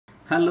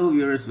Hello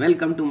viewers,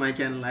 welcome to my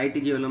channel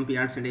ITG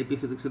Olympiads and AP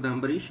Physics with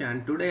Ambarish,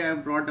 and today I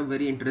have brought a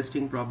very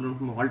interesting problem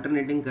from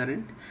alternating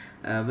current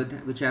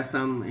which has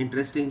some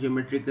interesting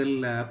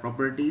geometrical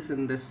properties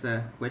in this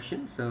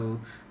question. So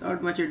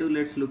without much ado,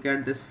 let's look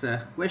at this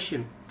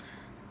question.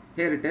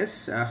 Here it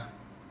is.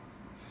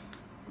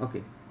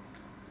 Okay,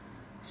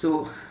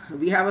 so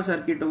we have a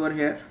circuit over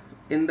here.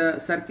 In the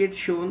circuit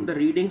shown, the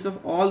readings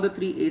of all the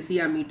three AC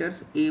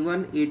ammeters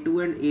A1,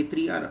 A2 and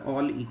A3 are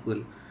all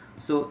equal.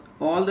 So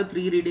all the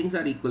three readings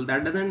are equal.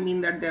 That doesn't mean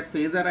that their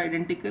phase are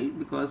identical,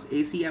 because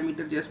AC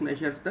ammeter just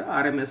measures the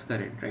RMS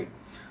current, right?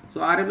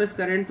 So RMS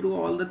current through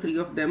all the three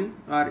of them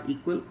are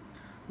equal.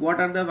 What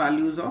are the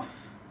values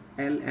of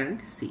L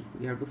and C?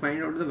 We have to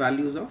find out the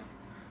values of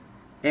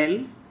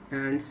L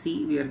and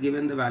C. We are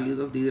given the values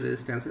of these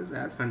resistances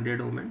as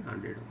 100 ohm and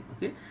 100 ohm.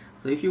 Okay.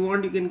 So if you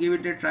want, you can give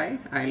it a try.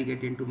 I'll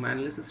get into my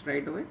analysis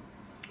right away.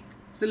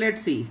 So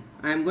let's see.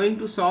 I am going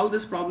to solve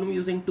this problem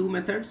using two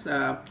methods.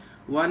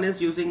 First one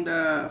is using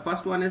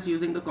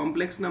the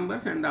complex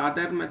numbers, and the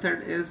other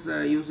method is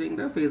using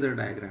the Phasor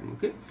diagram.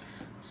 Okay,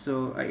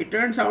 so it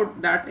turns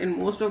out that in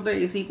most of the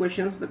AC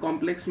questions, the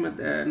complex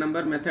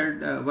number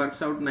method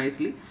works out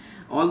nicely.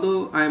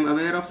 Although I am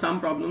aware of some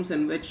problems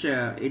in which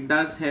it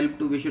does help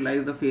to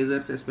visualize the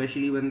phasors,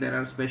 especially when there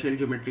are special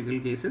geometrical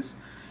cases.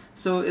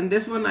 So in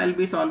this one, I'll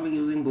be solving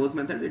using both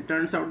methods. It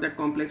turns out that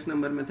complex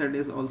number method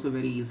is also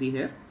very easy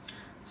here.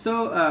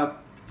 So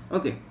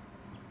okay.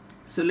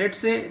 So let's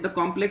say the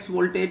complex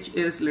voltage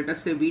is, let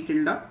us say, V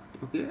tilde.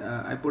 Okay,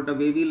 I put a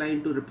wavy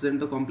line to represent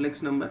the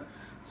complex number.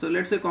 So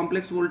let's say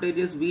complex voltage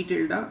is V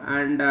tilde,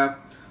 and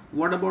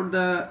what about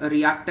the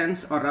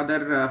reactance, or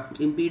rather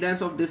impedance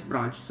of this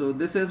branch? So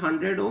this is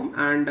 100 ohm,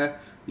 and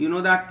you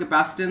know that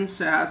capacitance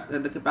has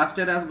the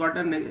capacitor has got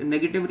a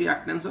negative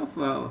reactance of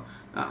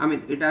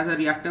it has a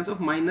reactance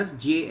of minus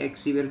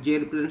jXc, where J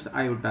represents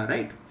iota,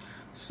 right?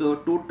 So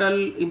total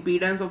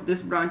impedance of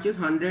this branch is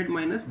 100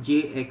 minus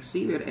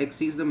jXc, where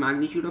Xc is the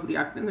magnitude of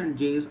reactance and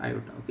J is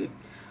iota. Okay,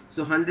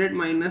 so 100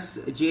 minus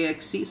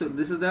jXc. So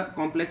this is the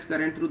complex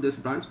current through this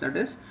branch, that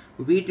is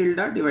V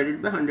tilde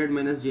divided by 100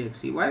 minus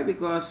jXc. Why?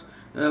 Because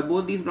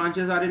both these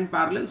branches are in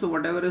parallel. So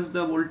whatever is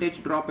the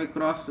voltage drop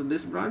across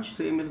this branch,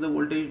 same is the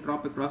voltage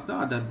drop across the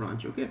other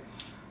branch. Okay.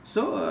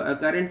 So a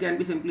current can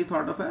be simply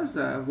thought of as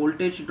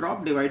voltage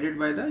drop divided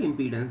by the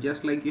impedance,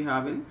 just like you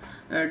have in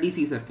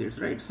DC circuits,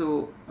 right?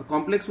 So a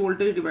complex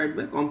voltage divided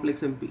by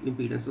complex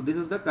impedance. So this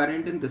is the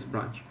current in this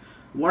branch.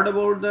 What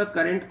about the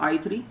current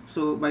I3?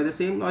 So by the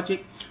same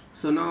logic,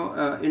 so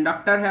now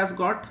inductor has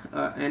got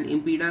an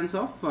impedance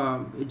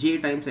of J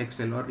times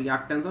XL, or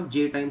reactance of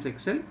J times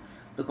XL,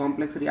 the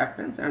complex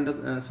reactance,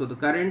 and so the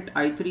current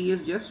I3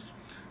 is just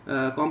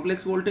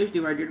complex voltage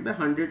divided by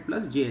 100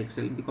 plus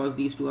jXL, because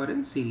these two are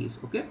in series.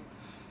 Okay,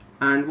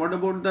 and what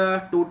about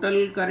the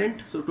total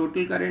current? So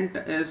total current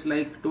is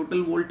like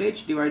total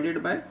voltage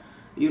divided by,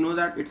 you know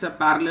that it's a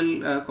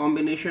parallel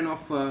combination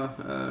of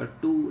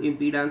two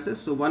impedances,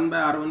 so 1 by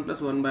R1 plus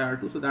 1 by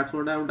R2. So that's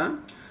what I have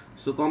done.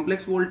 So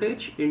complex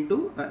voltage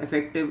into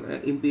effective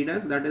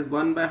impedance, that is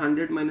 1 by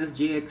 100 minus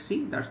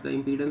jXc, that's the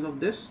impedance of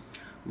this,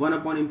 1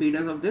 upon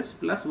impedance of this,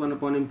 plus 1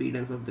 upon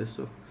impedance of this.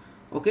 So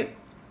okay.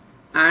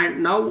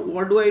 And now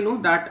what do I know?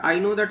 That I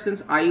know that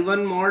since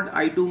I1 mod,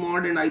 I2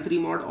 mod and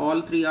I3 mod,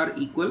 all three are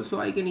equal,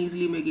 so I can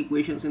easily make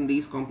equations in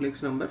these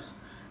complex numbers,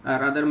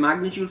 rather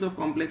magnitudes of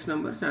complex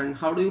numbers. And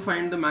how do you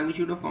find the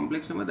magnitude of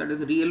complex number? That is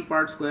real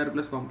part square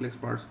plus complex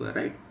part square,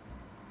 right?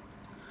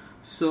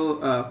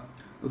 So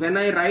when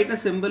I write a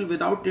symbol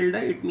without tilde,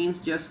 it means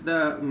just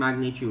the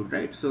magnitude,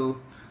 right?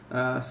 So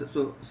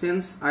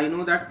since I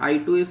know that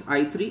I2 is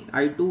I3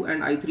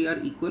 and I3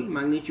 are equal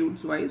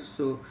magnitudes wise,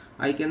 so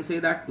I can say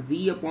that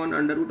V upon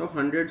under root of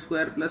 100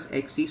 square plus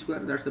XC square,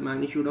 that's the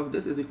magnitude of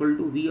this, is equal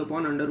to V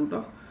upon under root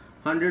of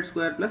 100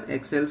 square plus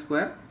XL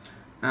square.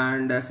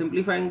 And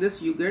simplifying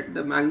this, you get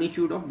the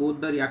magnitude of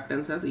both the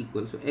reactance as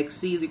equal. So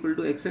XC is equal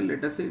to XL,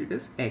 let us say it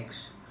is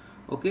X.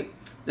 Okay,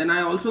 then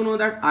I also know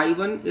that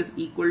I1 is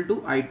equal to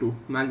I2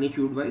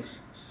 magnitude wise.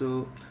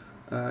 So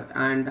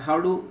and how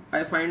do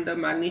I find the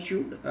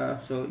magnitude?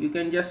 So you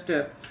can just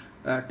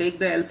take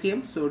the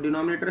LCM. So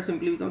denominator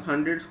simply becomes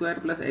 100 square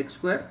plus x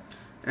square,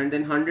 and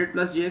then 100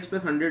 plus jx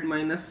plus 100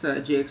 minus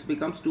jx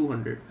becomes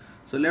 200.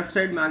 So left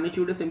side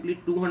magnitude is simply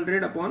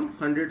 200 upon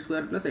 100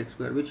 square plus x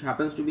square, which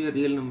happens to be a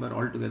real number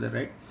altogether,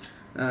 right?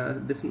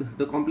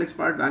 The complex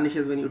part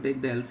vanishes when you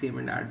take the LCM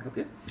and add.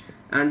 Okay,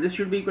 and this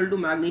should be equal to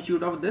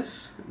magnitude of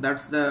this,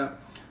 that's the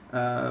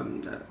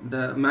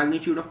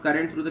magnitude of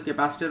current through the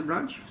capacitor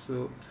branch.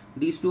 So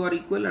these two are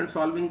equal, and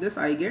solving this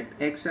I get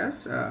X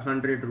as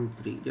 100 root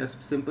 3.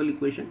 Just simple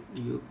equation,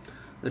 you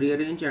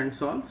rearrange and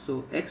solve.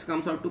 So X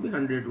comes out to be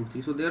 100 root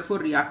 3. So therefore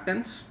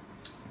reactance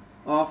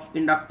of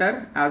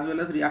inductor as well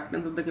as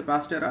reactance of the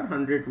capacitor are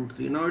 100 root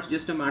 3. Now it's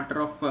just a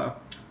matter of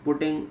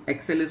putting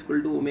XL is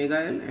equal to omega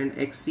L and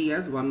XC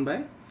as 1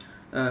 by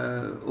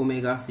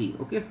omega C.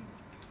 Okay,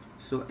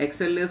 so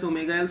XL is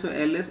omega L, so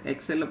L is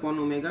XL upon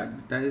omega,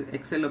 that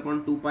is XL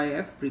upon 2 pi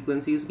F,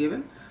 frequency is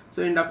given.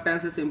 So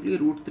inductance is simply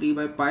root 3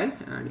 by pi,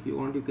 and if you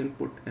want you can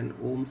put an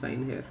ohm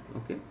sign here.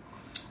 Okay,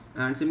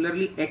 and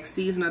similarly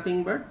xc is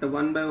nothing but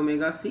 1 by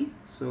omega c.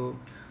 So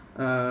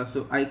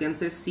so I can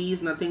say c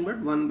is nothing but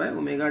 1 by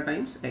omega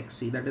times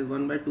xc, that is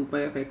 1 by 2 pi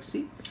of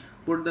xc.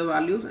 Put the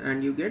values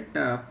and you get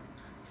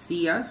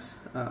c as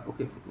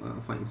okay,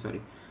 fine,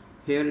 sorry,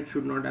 here it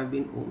should not have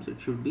been ohms, it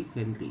should be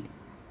Henry.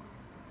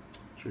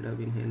 It should have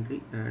been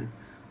Henry, and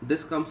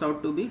this comes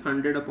out to be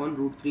 100 upon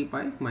root 3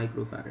 pi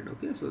microfarad.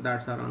 Okay, so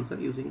that's our answer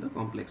using the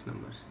complex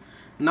numbers.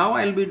 Now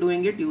I'll be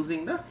doing it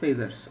using the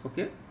phasors.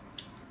 Okay,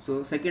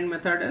 so second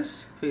method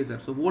is phasor.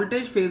 So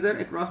voltage phasor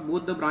across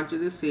both the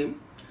branches is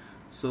same.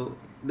 So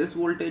this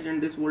voltage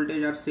and this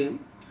voltage are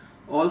same.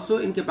 Also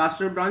in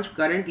capacitor branch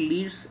current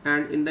leads,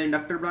 and in the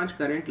inductor branch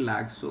current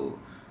lags. So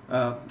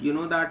you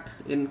know that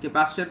in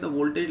capacitor the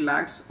voltage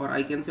lags, or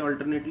I can say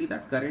alternately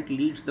that current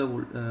leads the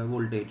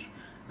voltage,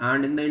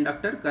 and in the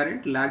inductor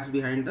current lags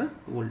behind the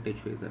voltage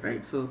phasor,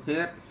 right? So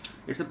here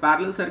it's a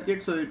parallel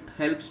circuit, so it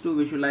helps to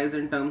visualize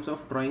in terms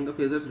of drawing the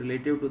phasors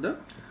relative to the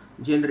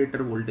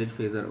generator voltage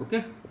phasor.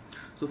 Okay,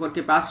 so for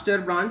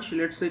capacitor branch,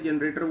 let's say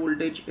generator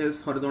voltage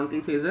is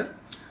horizontal phasor,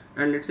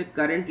 and let's say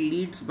current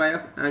leads by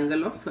an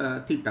angle of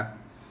theta.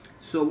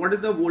 So what is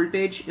the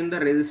voltage in the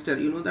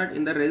resistor? You know that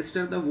in the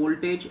resistor the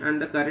voltage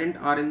and the current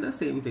are in the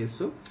same phase.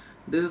 So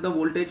this is the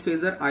voltage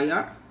phasor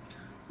IR,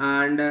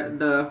 and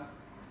the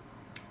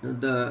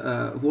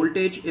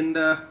voltage in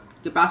the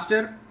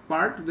capacitor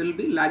part will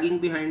be lagging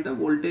behind the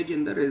voltage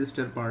in the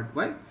resistor part.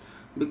 Why?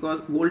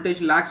 Because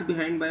voltage lags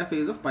behind by a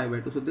phase of pi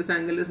by 2. So this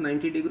angle is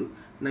 90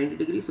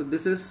 degree. So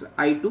this is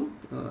I2.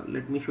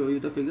 Let me show you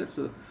the figure.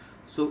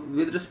 So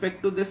with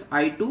respect to this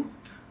I2,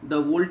 the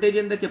voltage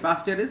in the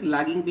capacitor is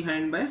lagging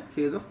behind by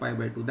phase of pi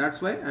by 2.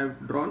 That's why I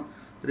have drawn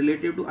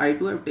relative to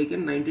I2, I have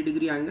taken 90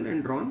 degree angle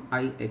and drawn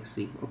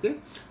IXC. Okay,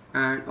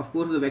 and of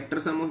course the vector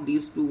sum of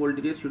these two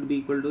voltages should be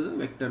equal to the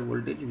vector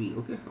voltage V.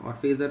 Okay, or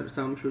phasor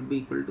sum should be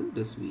equal to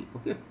this V.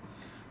 Okay,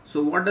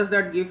 so what does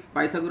that give?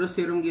 Pythagoras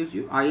theorem gives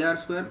you IR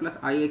square plus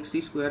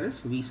IXC square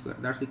is V square.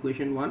 That's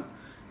equation 1.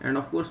 And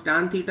of course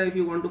tan theta, if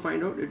you want to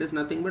find out, it is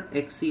nothing but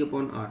XC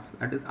upon R,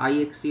 that is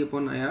IXC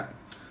upon IR.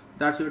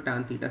 That's your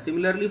tan theta.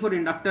 Similarly for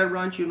inductor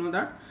branch, you know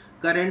that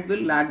current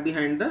will lag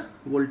behind the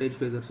voltage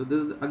phasor. So this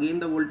is again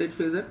the voltage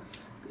phasor.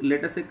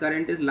 Let us say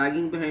current is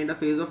lagging behind a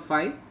phase of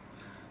phi.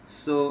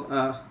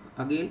 So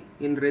again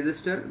in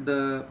resistor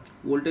the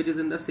voltage is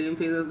in the same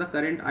phase as the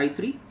current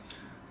I3,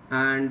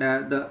 and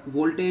the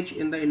voltage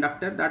in the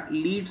inductor that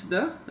leads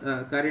the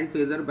current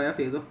phasor by a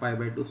phase of pi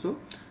by 2. So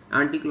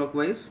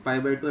anti-clockwise pi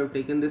by 2 I have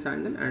taken this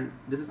angle, and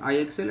this is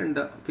IXL, and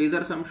the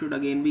phasor sum should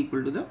again be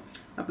equal to the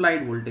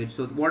applied voltage.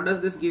 So what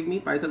does this give me?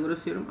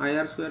 Pythagoras theorem,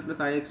 IR square plus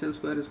IXL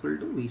square is equal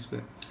to V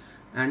square,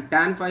 and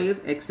tan phi is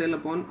XL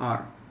upon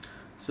R.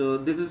 So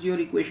this is your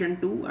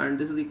equation 2 and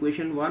this is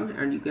equation 1,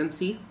 and you can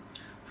see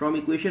from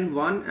equation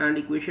 1 and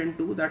equation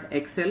 2 that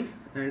XL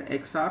and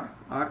XR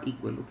are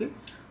equal. Okay,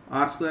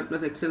 R square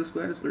plus XL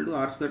square is equal to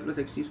R square plus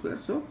XC square.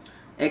 So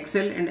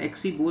XL and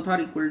XC both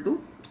are equal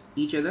to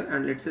each other,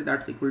 and let's say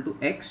that's equal to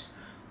X.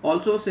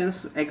 Also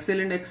since XL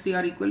and XC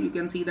are equal, you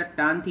can see that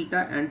tan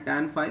theta and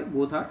tan phi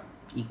both are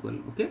equal.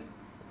 Okay,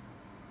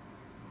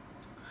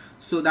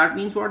 so that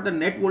means what? The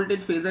net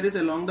voltage phasor is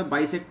along the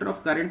bisector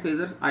of current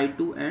phasors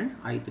I2 and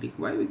I3.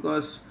 Why?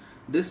 Because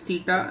this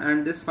theta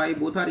and this phi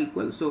both are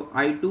equal, so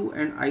I2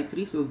 and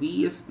I3, so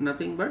V is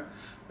nothing but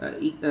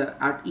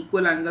at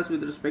equal angles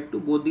with respect to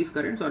both these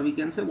currents, or we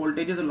can say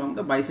voltages along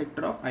the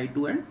bisector of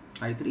I2 and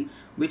I3,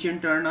 which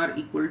in turn are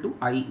equal to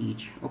I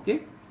each.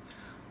 Okay,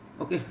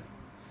 okay.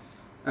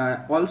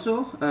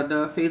 Also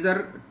the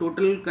phasor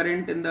total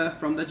current in the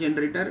from the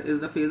generator is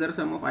the phasor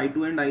sum of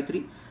I2 and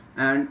I3,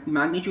 and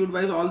magnitude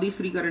wise all these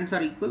three currents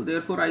are equal.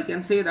 Therefore I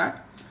can say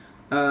that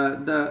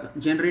the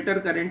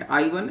generator current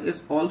I1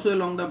 is also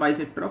along the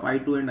bisector of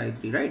I2 and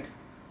I3, right?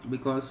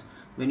 Because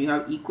when you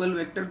have equal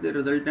vectors, the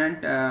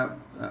resultant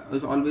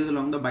is always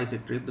along the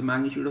bisector if the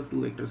magnitude of two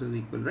vectors is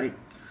equal, right?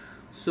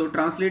 So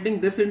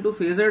translating this into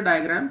phasor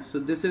diagram, so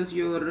this is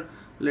your,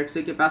 let's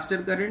say,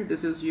 capacitor current,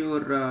 this is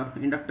your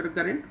inductor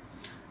current,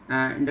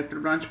 inductor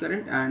branch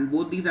current, and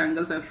both these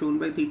angles are shown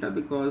by theta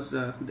because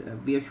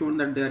we have shown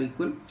that they are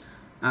equal,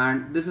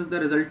 and this is the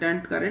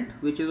resultant current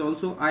which is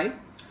also I,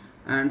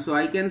 and so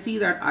I can see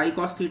that I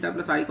cos theta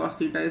plus I cos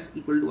theta is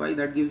equal to I,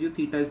 that gives you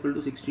theta is equal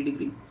to 60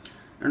 degree,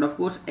 and of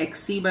course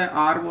XC by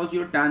R was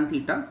your tan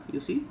theta. You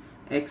see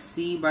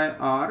XC by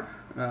R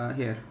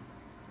here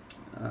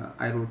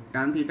I wrote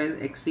tan theta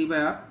is XC by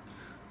R,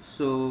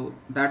 so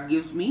that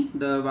gives me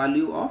the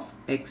value of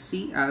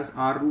XC as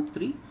R root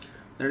 3,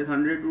 that is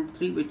 100 root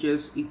 3, which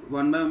is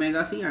 1 by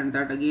omega c, and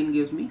that again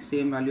gives me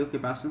same value of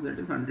capacitance, that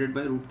is 100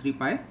 by root 3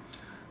 pi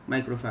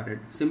microfarad.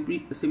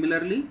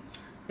 Similarly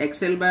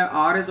XL by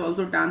R is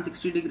also tan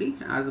 60 degree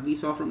as we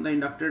saw from the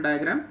inductor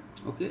diagram.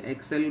 Okay,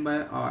 XL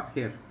by R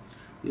here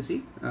you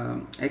see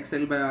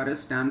XL by R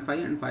is tan phi,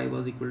 and phi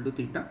was equal to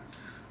theta,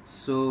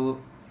 so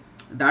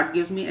that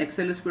gives me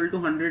XL is equal to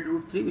 100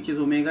 root 3, which is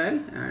omega L,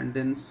 and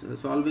then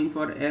solving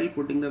for L,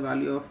 putting the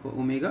value of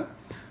omega,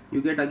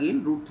 you get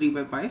again root 3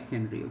 by pi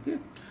Henry. Okay,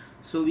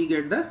 so we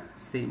get the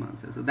same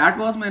answer. So that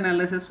was my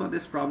analysis for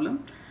this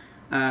problem.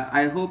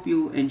 I hope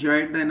you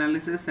enjoyed the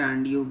analysis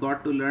and you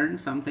got to learn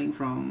something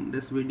from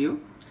this video.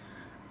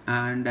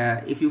 And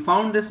if you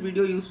found this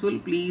video useful,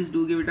 please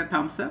do give it a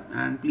thumbs up,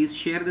 and please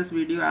share this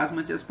video as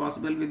much as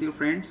possible with your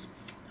friends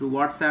through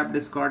WhatsApp,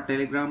 Discord,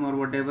 Telegram, or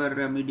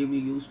whatever medium you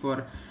use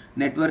for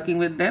networking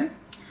with them.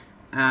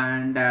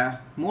 And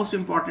most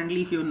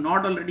importantly, if you're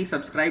not already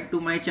subscribed to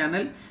my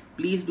channel,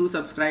 please do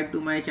subscribe to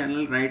my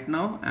channel right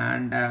now,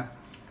 and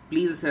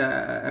please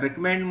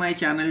recommend my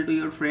channel to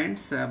your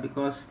friends,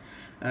 because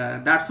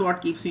that's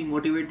what keeps me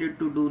motivated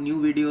to do new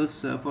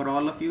videos for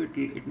all of you.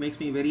 It makes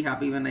me very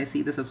happy when I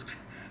see the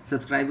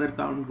subscriber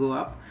count go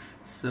up.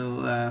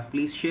 So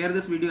please share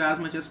this video as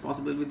much as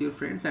possible with your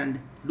friends, and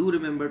do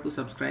remember to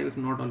subscribe if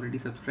not already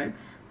subscribed.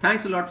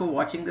 Thanks a lot for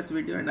watching this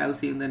video, and I'll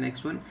see you in the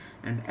next one.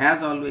 And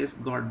as always,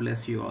 God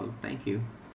bless you all. Thank you.